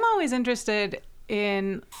 I'm always interested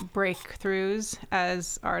in breakthroughs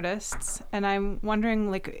as artists, and I'm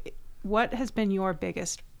wondering, like, what has been your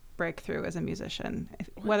biggest breakthrough as a musician?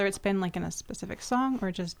 Whether it's been like in a specific song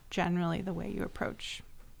or just generally the way you approach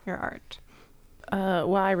your art.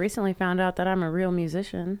 Well, I recently found out that I'm a real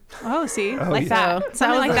musician. Oh, see, Oh, like yeah. that.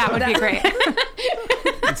 Something like that would be great.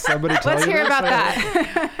 Did somebody tell Let's you hear this? about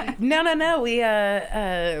that. No. We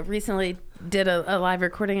recently did a live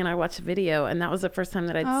recording and I watched a video, and that was the first time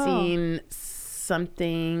that I'd Oh. seen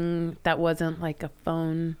something that wasn't like a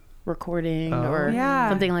phone recording Oh. or Yeah.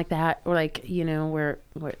 something like that, or like where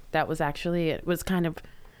that was actually, it was kind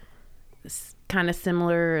of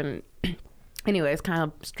similar, and anyways, kind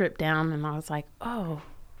of stripped down, and I was like, oh,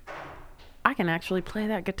 I can actually play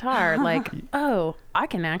that guitar. Like, oh, I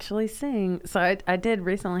can actually sing. So I did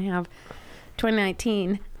recently have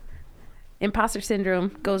 2019 imposter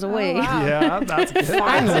syndrome goes away. wow. Yeah, that's good. That's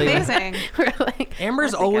Finally. amazing. We're like,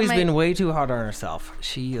 Amber's I think I always might- been way too hard on herself.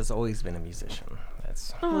 She has always been a musician.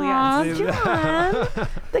 That's. Aw, yes. John,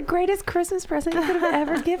 the greatest Christmas present you could have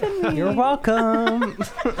ever given me. You're welcome.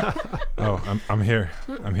 Oh, I'm here.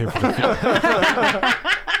 I'm here for the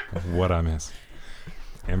what I miss.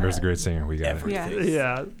 Amber's a great singer. We got it. Yeah.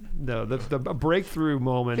 Yeah, no, the breakthrough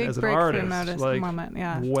moment Big as an breakthrough artist, like moment,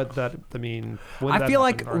 yeah. what that I mean. When I that feel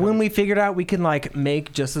like happened, or when how- we figured out we can like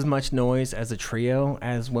make just as much noise as a trio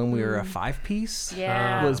as when we were a 5-piece,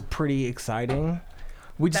 Yeah. was pretty exciting.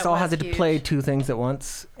 We just That all was had to huge. play two things at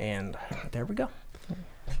once, and there we go. Yeah,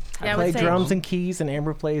 I I would play say- drums and keys, and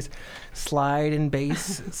Amber plays slide and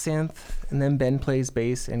bass synth, and then Ben plays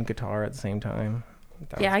bass and guitar at the same time.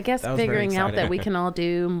 Yeah, I guess that was very figuring out that exciting. we can all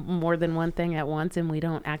do more than one thing at once and we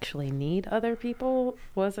don't actually need other people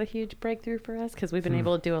was a huge breakthrough for us, because we've been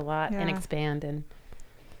able to do a lot and Yeah. expand. And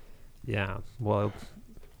Yeah, well,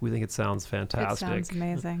 we think it sounds It fantastic. sounds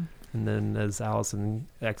amazing. And then as Allison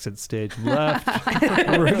exits stage left,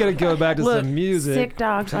 we're gonna go back to look, some music. sick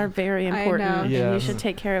dogs are very I important, know. and Yeah. you should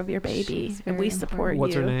take care of your baby. She's And we very support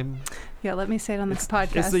What's you. her name? Yeah, let me say it on this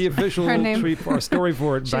podcast. It's the official Her name- story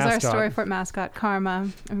for it She's our mascot. story for it mascot, Karma.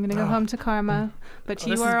 I'm going to go home to Karma. But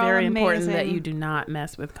you This is are all very amazing. important that you do not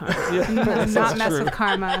mess with Karma. This not is mess true. with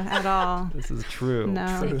Karma at all. This is true.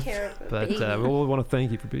 No. Take care of the But baby. we want to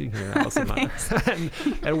thank you for being here, Allison.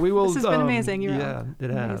 and we will. This has been amazing. You're yeah,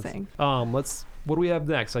 it has. amazing. What do we have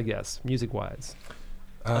next? I guess music wise,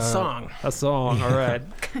 a song. a song. All right.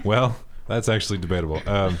 Well, that's actually debatable.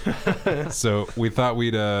 So we thought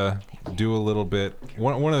we'd do a little bit.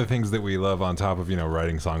 One of the things that we love on top of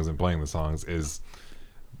writing songs and playing the songs is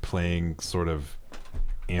playing sort of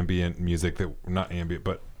ambient music that not ambient,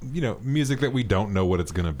 but music that we don't know what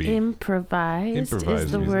it's gonna be. Improvised is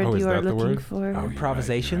Improvised the music. word Oh, is you are that the looking word? for. Oh, you're right,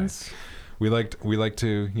 Improvisations. We like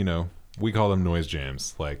to we call them noise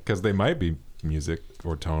jams, like, because they might be music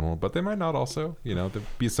or tonal, but they might not also. There'd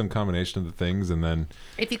be some combination of the things, and then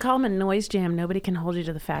If you call them a noise jam, nobody can hold you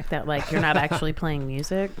to the fact that like you're not actually playing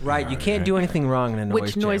music. Right, you can't do anything wrong in a noise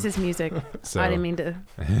Which jam. noise is music? so I didn't mean to.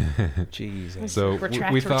 Jeez. So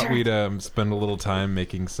Retract, we thought retract. we'd spend a little time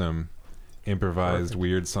making some improvised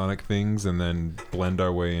weird sonic things, and then blend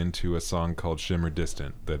our way into a song called Shimmer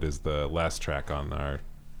Distant that is the last track on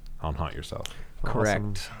Haunt Yourself.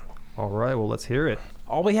 Correct. All right. Well, let's hear it.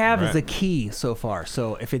 All we have is Right. a key so far.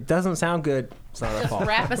 So if it doesn't sound good, it's not our fault.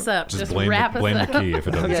 Wrap us up. Just blame wrap blame us the up. key if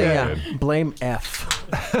it doesn't Yeah, sound yeah. Blame F.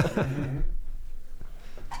 good.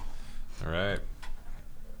 All right.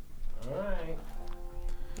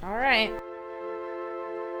 All right.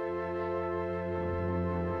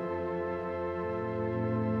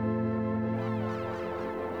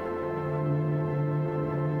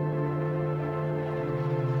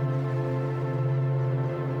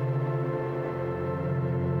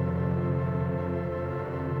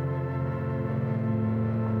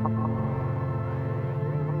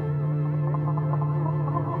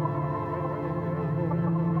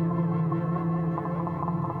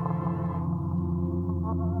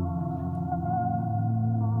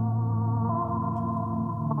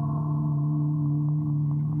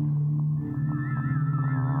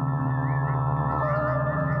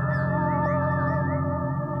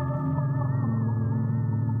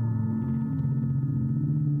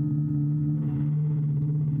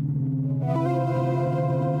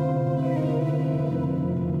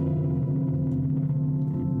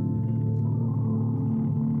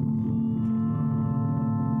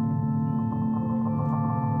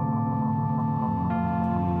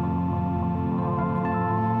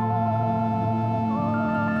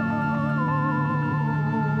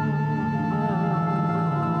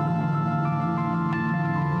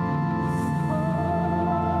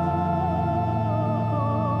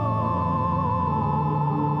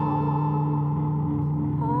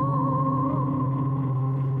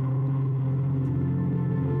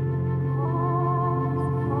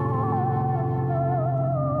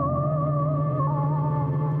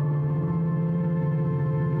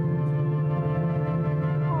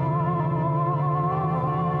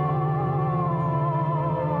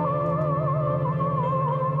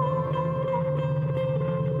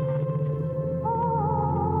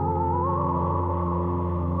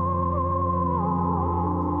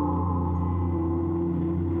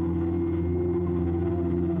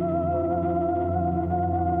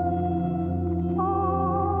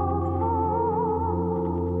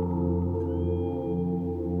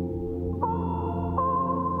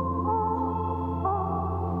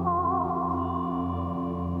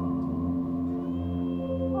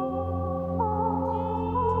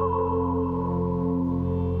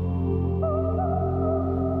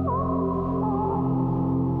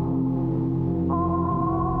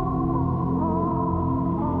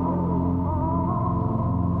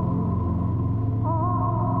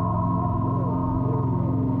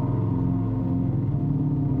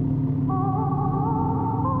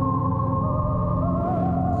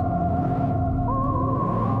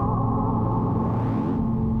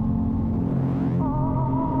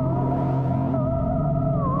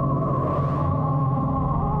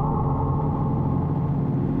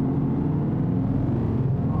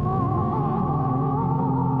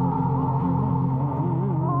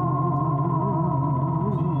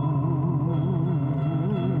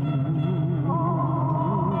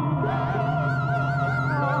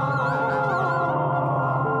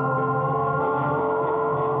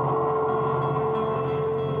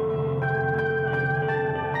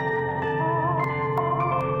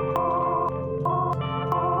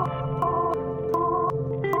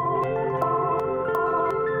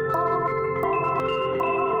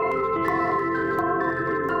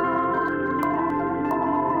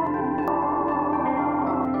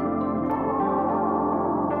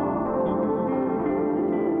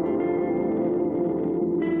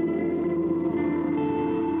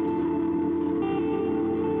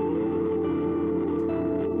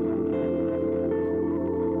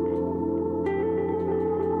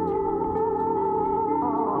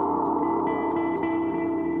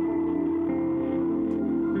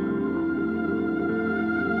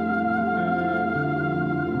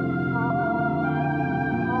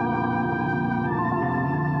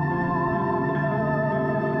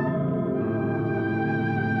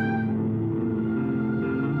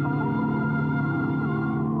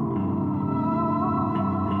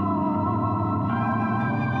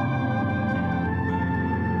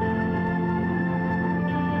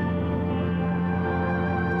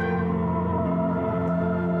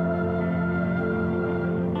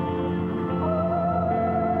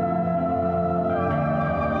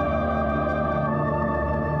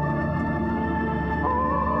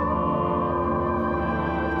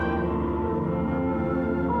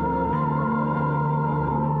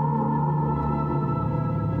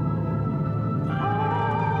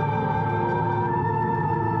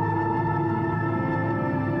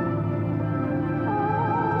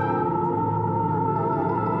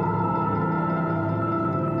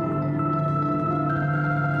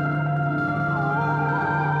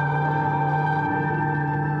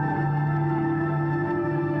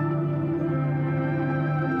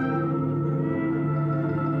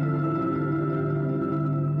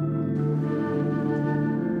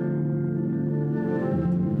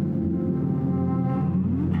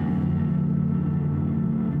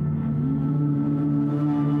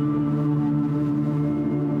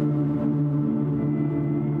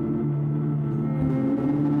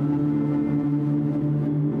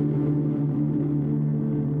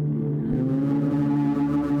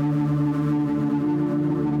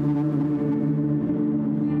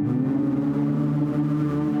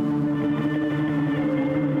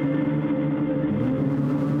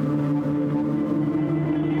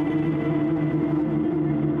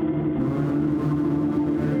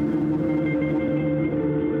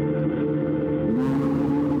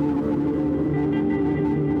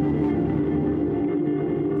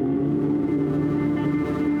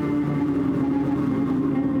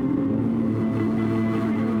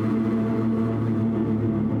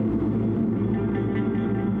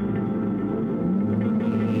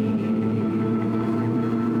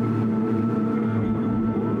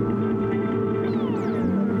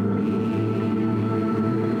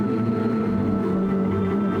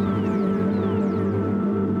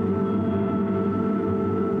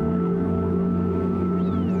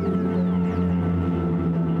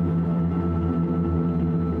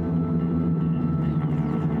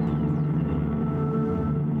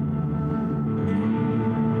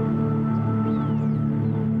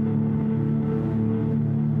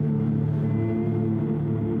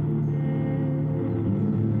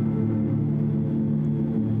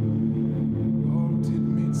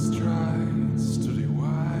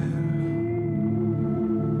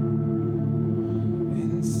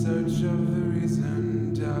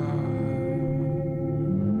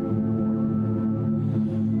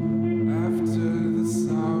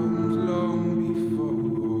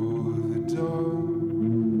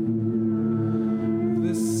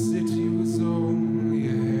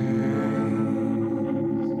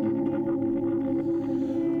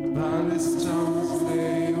 Palace towers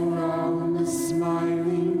lay around the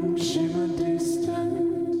smiling shimmer distant.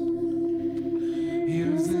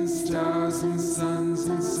 Hills and stars and suns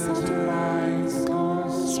and satellites all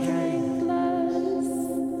stringless.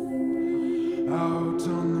 Out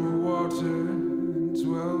on the water,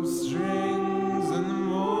 12 strings and the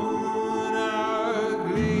moon are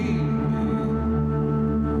gleaming.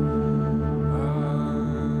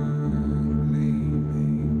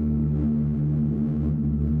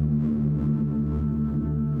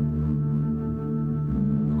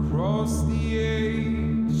 Across the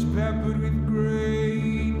age, peppered with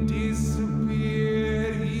grey,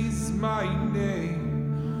 disappeared is my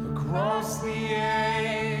name. Across the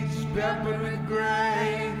age, peppered with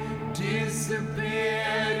grey,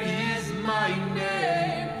 disappeared is my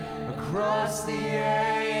name. Across the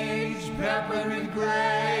age, peppered with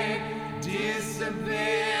grey,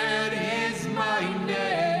 disappeared is my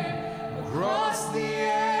name. Across the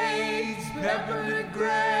age, peppered with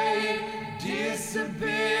grey,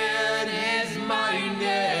 disappeared is my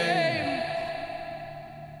name.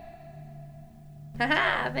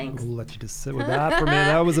 Haha, thanks. We'll let you just sit with that for a minute.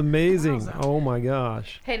 That was amazing. Oh my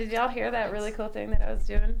gosh. Hey, did y'all hear that really cool thing that I was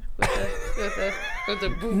doing with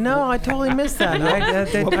the No, I totally missed that.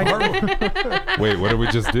 Wait, what did we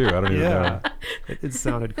just do? I don't even know. Yeah, it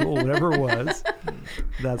sounded cool. Whatever it was.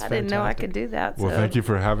 That's I didn't know I fantastic. could do that. Well, so. thank you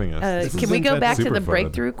for having us. This Can has we been go back to super the fun.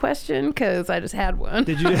 breakthrough question? Because I just had one.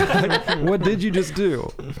 Did you? What did you just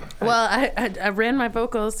do? Well, I ran my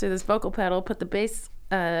vocals through this vocal pedal, put the bass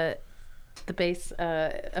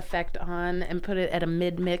effect on, and put it at a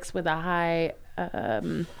mid mix with a high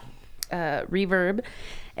reverb,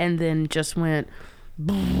 and then just went.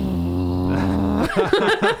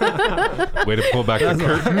 Way to pull back the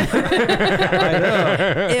curtain. I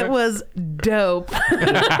know. It was dope.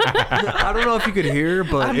 I don't know if you could hear,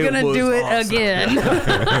 but I'm gonna was do it awesome. again.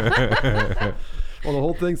 Well, the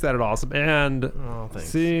whole thing sounded awesome, and thanks.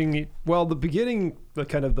 seeing the beginning, the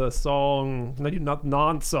kind of the song, not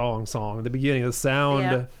non-song, the beginning, the sound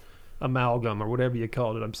Yeah. amalgam or whatever you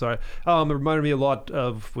called it. I'm sorry. It reminded me a lot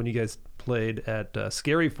of when you guys played at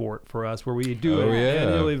Scary Fort for us, where we do an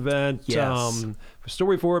annual event. Yes.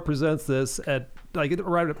 Story Fort presents this at right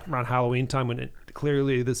around Halloween time, when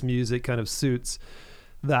clearly this music kind of suits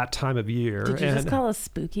that time of year. Did you just call us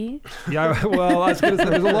spooky? Yeah, well, I was gonna say,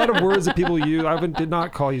 there's a lot of words that people use. I did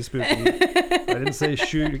not call you spooky. I didn't say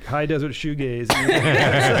high desert shoegaze,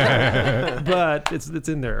 but it's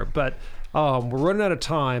in there. But we're running out of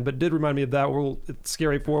time. But it did remind me of that. It's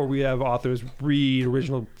Scary Fort. We have authors read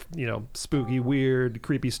original, spooky, weird,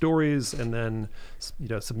 creepy stories, and then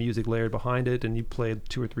some music layered behind it. And you played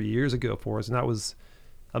 2 or 3 years ago for us, and that was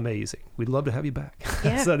amazing. We'd love to have you back.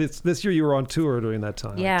 Yeah. So this year you were on tour during that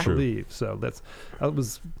time, Yeah. I True. believe. So that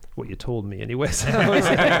was what you told me anyways.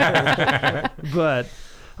 But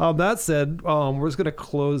that said, we're just going to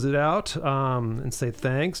close it out and say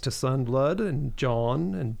thanks to Sunblood and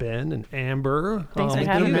John and Ben and Amber. Thanks for It's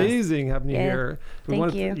having been us. amazing having you Yeah. here.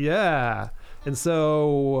 Thank you. Yeah. And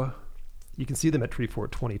so you can see them at Tree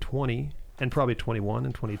Fort 2020. And probably 21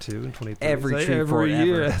 and 22 and 23. Every So Tree Fort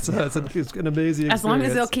year. ever. So it's an amazing As long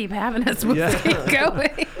as they'll experience. keep having us, we'll Yeah. keep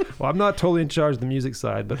going. Well, I'm not totally in charge of the music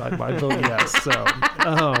side, but I vote yes. So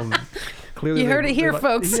clearly, You heard it here,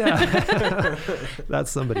 folks. Yeah, that's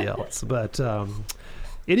somebody else. But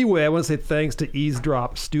anyway, I want to say thanks to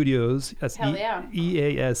Eavesdrop Studios. That's Hell yeah.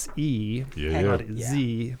 EASE, Yeah. not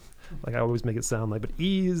Z, like I always make it sound like. But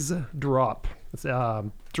Eavesdrop. It's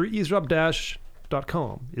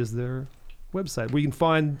eavesdrop-.com is their website, where you can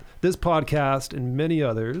find this podcast and many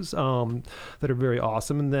others that are very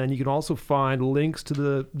awesome. And then you can also find links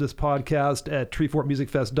to this podcast at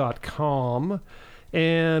treefortmusicfest.com.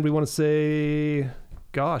 And we want to say,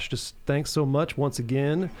 gosh, just thanks so much once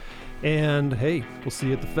again. And hey, we'll see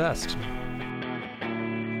you at the fest.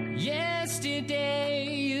 Yesterday